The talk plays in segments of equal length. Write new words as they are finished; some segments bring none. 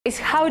Is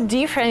how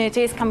different it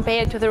is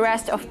compared to the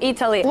rest of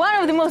Italy. One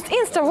of the most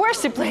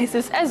insta-worthy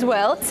places as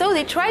well. So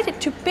they tried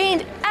to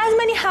paint as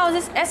many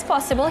houses as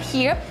possible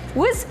here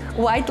with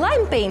white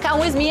lime paint.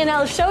 Come with me and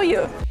I'll show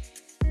you.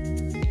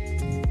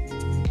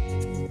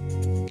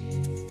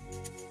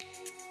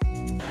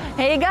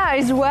 Hey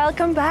guys,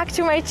 welcome back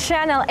to my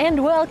channel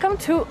and welcome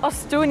to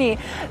Ostuni,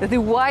 the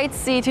white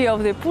city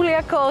of the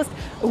Puglia coast.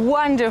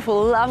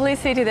 Wonderful, lovely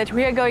city that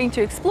we are going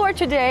to explore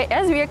today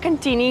as we are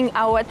continuing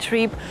our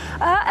trip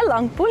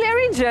along Puglia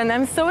region.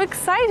 I'm so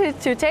excited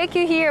to take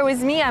you here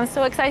with me. I'm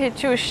so excited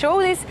to show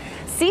this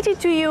city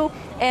to you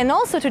and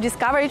also to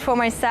discover it for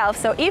myself.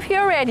 So if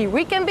you're ready,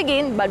 we can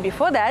begin. But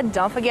before that,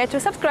 don't forget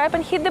to subscribe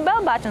and hit the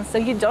bell button so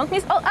you don't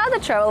miss all other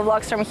travel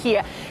vlogs from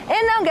here.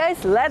 And now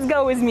guys, let's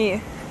go with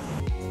me.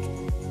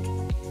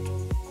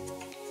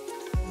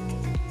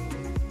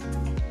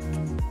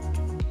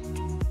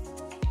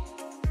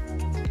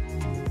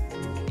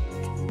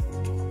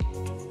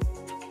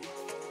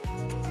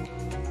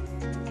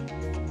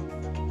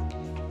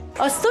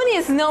 Ostuni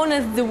is known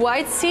as the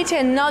White City,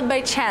 and not by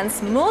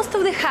chance. Most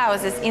of the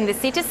houses in the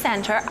city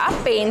center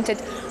are painted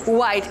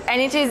white, and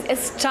it is a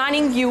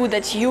stunning view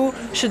that you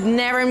should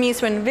never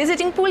miss when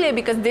visiting Puglia,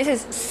 because this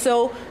is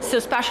so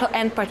special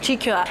and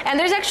particular. And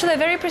there's actually a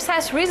very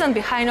precise reason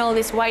behind all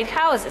these white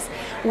houses.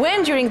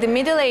 When during the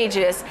Middle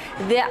Ages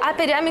the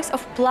epidemics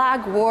of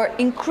plague were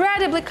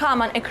incredibly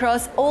common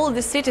across all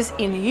the cities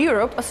in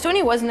Europe,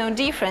 Ostuni was no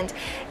different.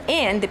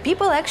 And the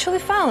people actually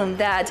found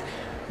that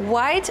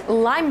white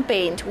lime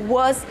paint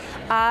was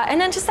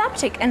an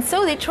antiseptic, and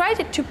so they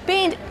tried to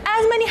paint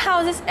as many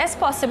houses as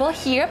possible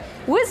here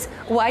with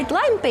white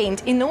lime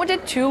paint in order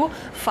to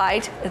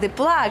fight the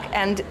plague.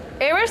 And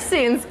ever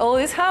since, all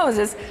these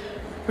houses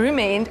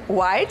remained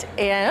white,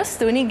 and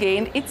Ostuni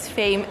gained its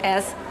fame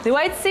as the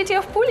White City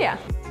of Puglia.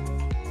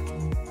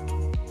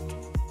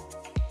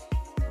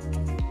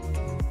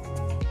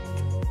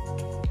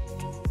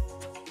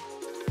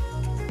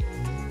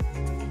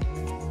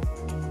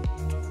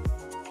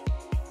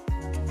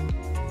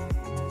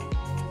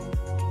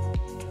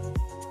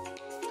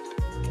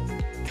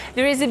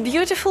 There is a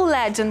beautiful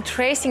legend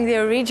tracing the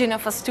origin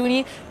of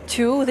Ostuni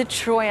to the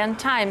Trojan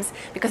times,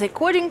 because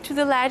according to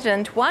the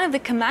legend, one of the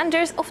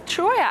commanders of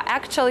Troya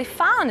actually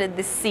founded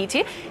this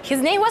city. His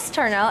name was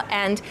Turnal,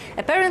 and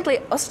apparently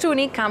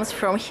Ostuni comes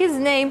from his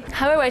name.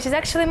 However, it is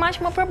actually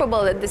much more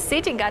probable that the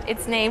city got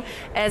its name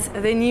as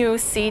the new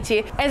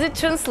city, as it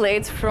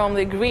translates from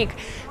the Greek.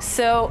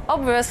 So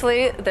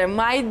obviously there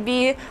might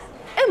be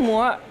a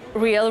more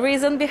real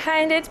reason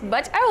behind it,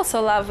 but I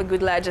also love a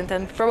good legend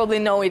and probably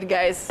know it,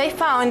 guys. I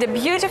found a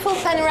beautiful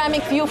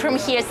panoramic view from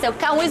here, so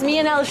come with me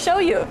and I'll show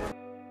you.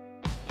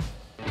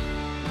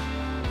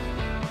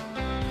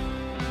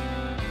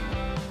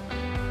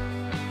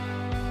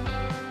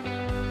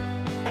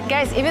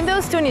 Guys, even though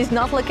Ostuni is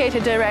not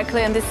located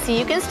directly on the sea,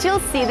 you can still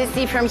see the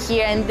sea from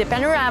here, and the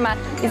panorama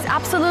is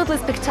absolutely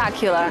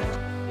spectacular.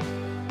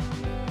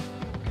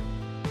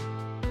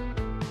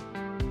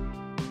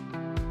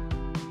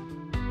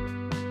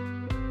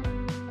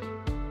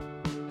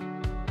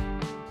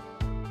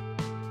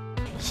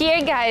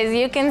 Here, guys,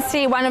 you can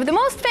see one of the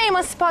most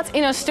famous spots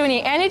in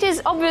Ostuni, and it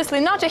is obviously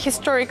not a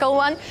historical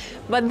one,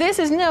 but this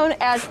is known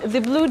as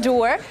the Blue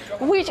Door,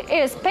 which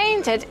is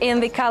painted in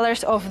the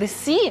colors of the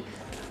sea,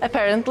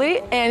 apparently,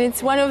 and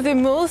it's one of the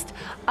most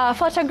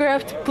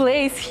photographed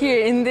places here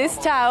in this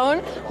town,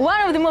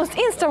 one of the most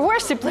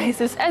insta-worthy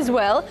places as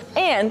well.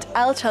 And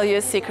I'll tell you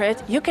a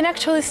secret, you can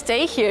actually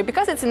stay here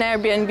because it's an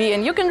Airbnb,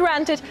 and you can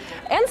rent it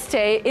and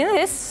stay in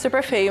this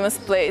super famous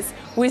place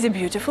with a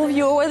beautiful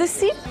view over the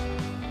sea.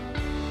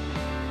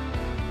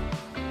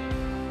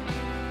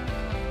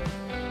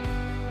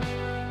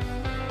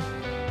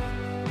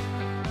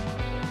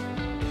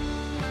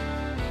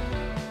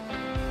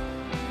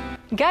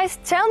 Guys,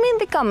 tell me in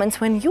the comments,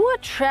 when you are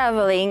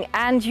traveling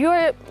and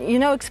you're,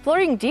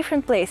 exploring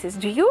different places,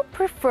 do you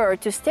prefer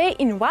to stay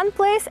in one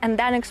place and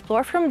then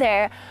explore from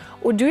there?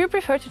 Or do you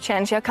prefer to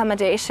change your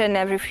accommodation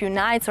every few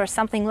nights or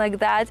something like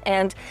that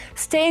and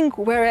staying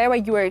wherever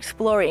you are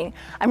exploring?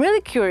 I'm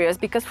really curious,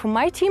 because for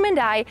my team and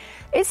I,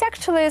 it's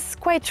actually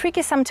quite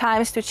tricky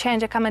sometimes to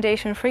change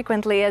accommodation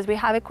frequently, as we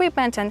have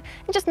equipment, and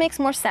it just makes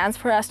more sense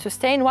for us to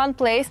stay in one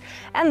place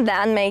and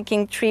then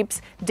making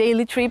trips,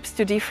 daily trips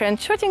to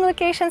different shooting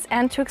locations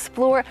and to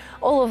explore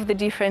all of the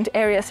different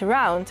areas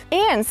around.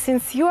 And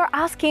since you are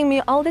asking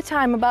me all the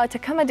time about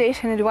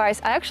accommodation advice,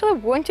 I actually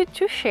wanted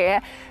to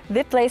share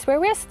the place where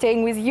we are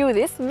staying with you.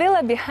 This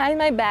villa behind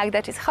my back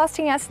that is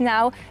hosting us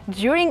now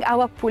during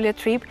our Puglia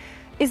trip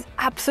is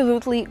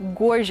absolutely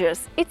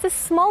gorgeous. It's a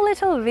small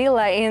little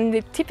villa in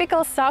the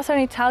typical Southern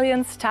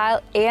Italian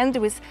style and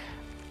with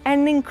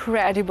an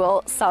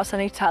incredible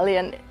Southern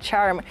Italian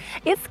charm.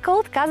 It's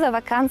called Casa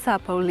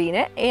Vacanza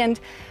Pauline, and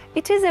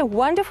it is a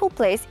wonderful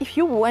place if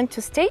you want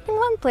to stay in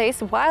one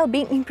place while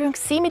being in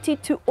proximity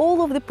to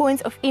all of the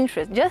points of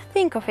interest. Just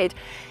think of it.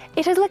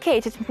 It is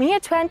located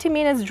mere 20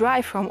 minutes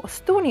drive from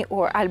Ostuni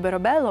or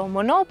Alberobello,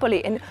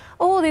 Monopoli, and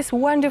all these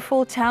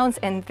wonderful towns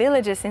and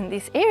villages in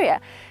this area.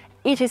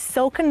 it is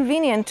so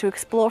convenient to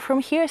explore from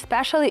here,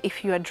 especially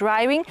if you are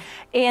driving,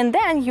 and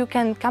then you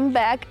can come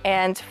back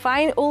and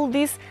find all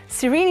this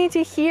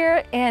serenity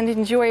here and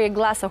enjoy a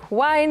glass of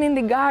wine in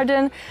the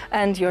garden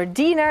and your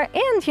dinner,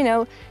 and you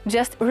know,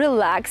 just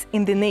relax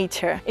in the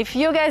nature. If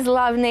you guys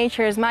love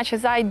nature as much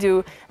as I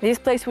do, this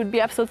place would be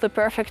absolutely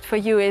perfect for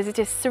you, as it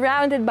is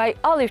surrounded by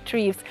olive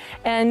trees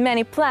and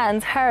many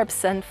plants,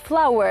 herbs and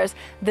flowers.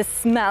 The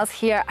smells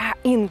here are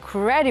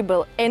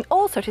incredible, and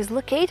also it is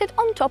located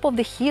on top of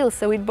the hill,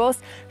 so it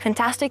boasts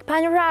fantastic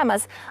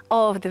panoramas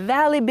of the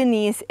valley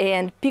beneath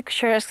and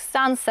pictures,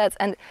 sunsets,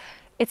 and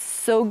it's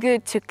so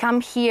good to come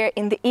here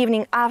in the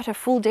evening after a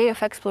full day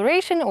of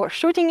exploration or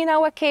shooting in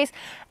our case,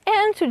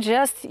 and to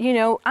just, you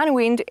know,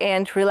 unwind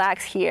and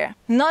relax here.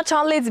 Not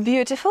only it's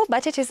beautiful,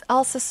 but it is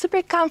also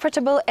super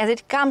comfortable, as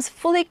it comes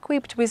fully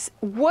equipped with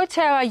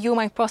whatever you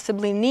might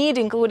possibly need,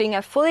 including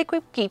a fully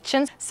equipped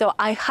kitchen. So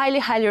I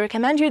highly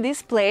recommend you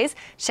this place.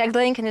 Check the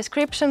link in the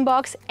description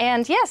box,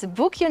 and yes,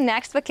 book your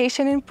next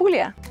vacation in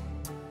Puglia.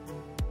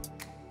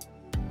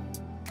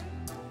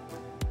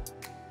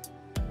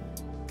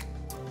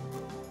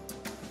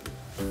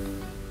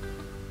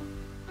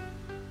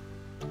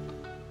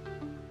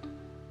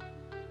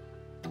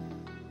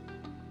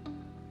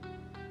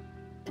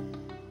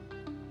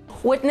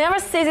 What never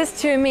ceases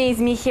to amaze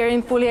me here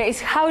in Puglia is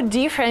how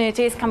different it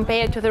is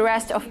compared to the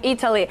rest of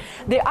Italy.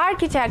 The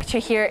architecture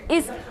here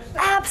is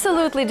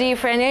absolutely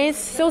different, and it's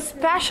so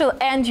special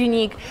and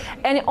unique.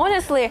 And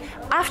honestly,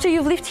 after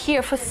you've lived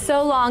here for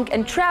so long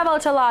and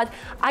traveled a lot,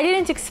 I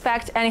didn't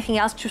expect anything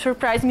else to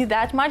surprise me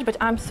that much, but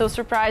I'm so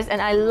surprised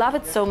and I love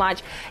it so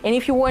much. And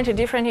if you want a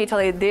different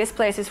Italy, this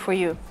place is for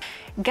you.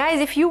 Guys,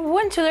 if you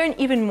want to learn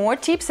even more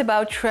tips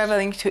about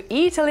traveling to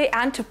Italy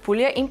and to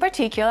Puglia in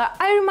particular,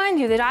 I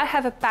remind you that I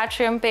have a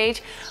Patreon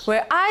page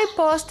where I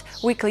post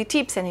weekly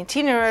tips and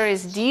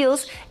itineraries,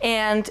 deals,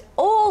 and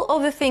all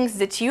of the things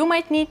that you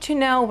might need to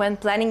know when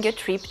planning your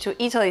trip to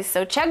Italy.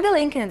 So check the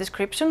link in the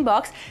description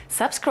box,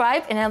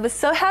 subscribe, and I'll be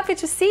so happy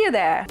to see you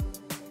there.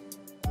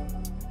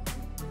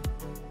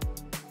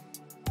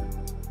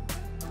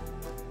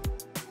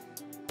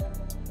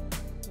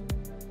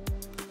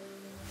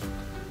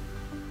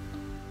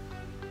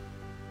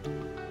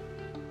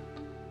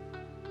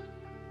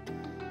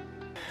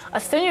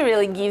 Ostuni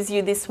really gives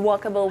you this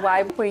walkable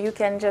vibe where you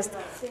can just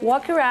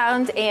walk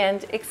around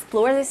and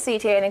explore the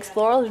city and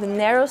explore the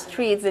narrow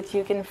streets that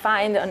you can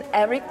find on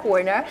every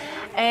corner,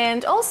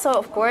 and also,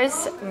 of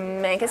course,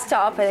 make a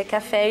stop at a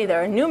cafe.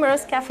 There are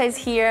numerous cafes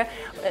here,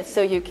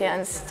 so you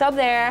can stop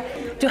there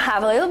to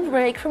have a little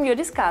break from your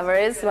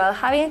discoveries while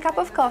having a cup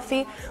of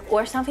coffee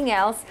or something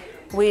else,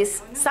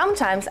 with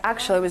sometimes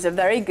actually with a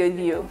very good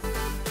view.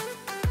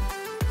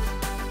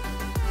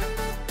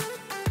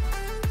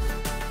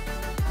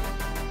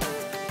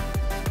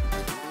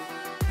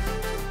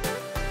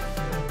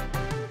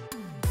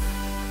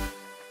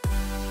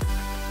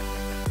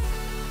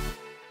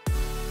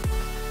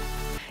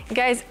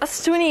 Guys,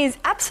 Ostuni is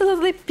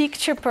absolutely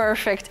picture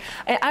perfect,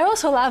 and I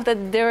also love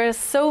that there are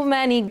so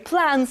many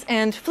plants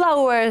and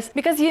flowers,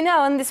 because you know,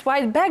 on this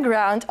white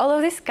background all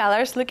of these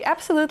colors look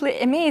absolutely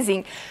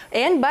amazing.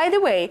 And by the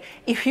way,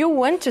 if you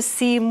want to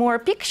see more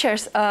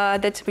pictures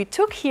that we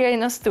took here in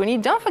Ostuni,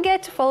 don't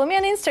forget to follow me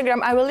on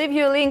Instagram. I will leave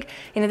you a link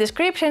in the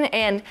description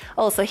and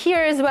also here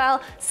as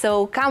well.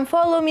 So come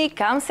follow me,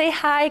 come say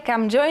hi,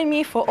 come join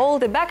me for all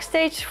the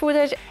backstage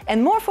footage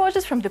and more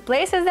photos from the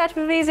places that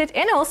we visit,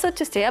 and also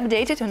to stay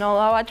updated on all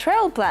our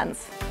travel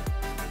plans.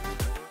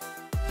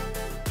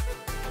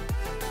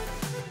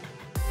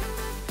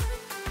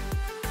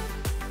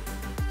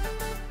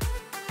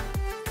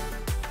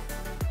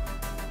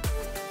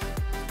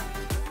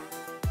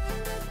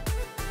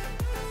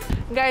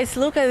 Guys,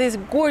 look at this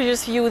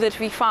gorgeous view that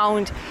we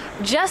found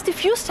just a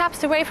few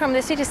steps away from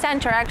the city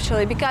center,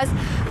 actually, because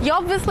you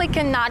obviously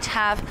cannot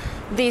have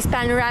this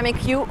panoramic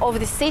view of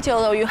the city,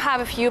 although you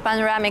have a few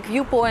panoramic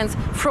viewpoints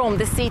from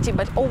the city,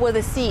 but over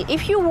the sea.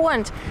 If you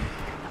want,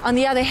 on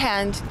the other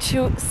hand,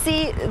 to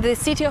see the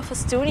city of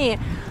Ostuni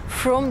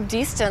from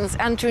distance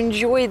and to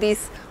enjoy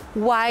this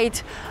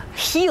white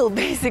hill,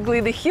 basically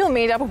the hill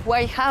made up of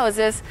white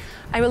houses,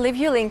 I will leave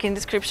you a link in the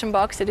description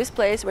box to this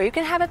place where you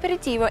can have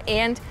aperitivo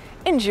and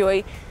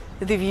enjoy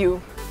the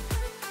view.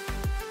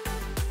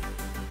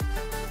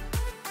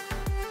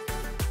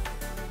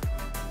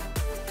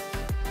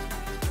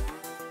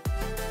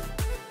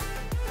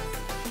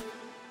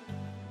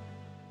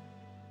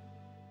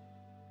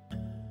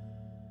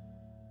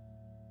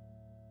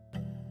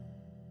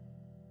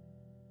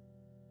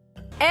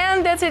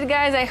 And that's it,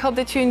 guys. I hope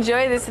that you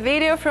enjoyed this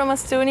video from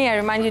Ostuni. I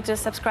remind you to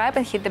subscribe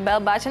and hit the bell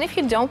button if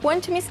you don't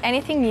want to miss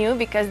anything new,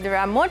 because there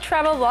are more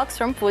travel vlogs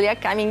from Puglia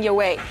coming your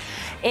way.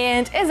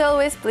 And as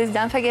always, please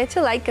don't forget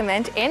to like,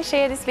 comment and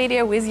share this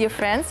video with your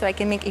friends so I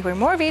can make even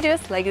more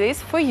videos like this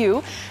for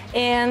you.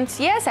 And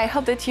yes, I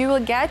hope that you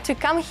will get to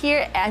come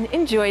here and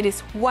enjoy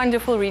this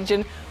wonderful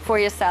region for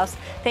yourselves.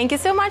 Thank you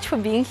so much for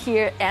being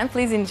here, and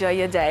please enjoy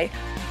your day.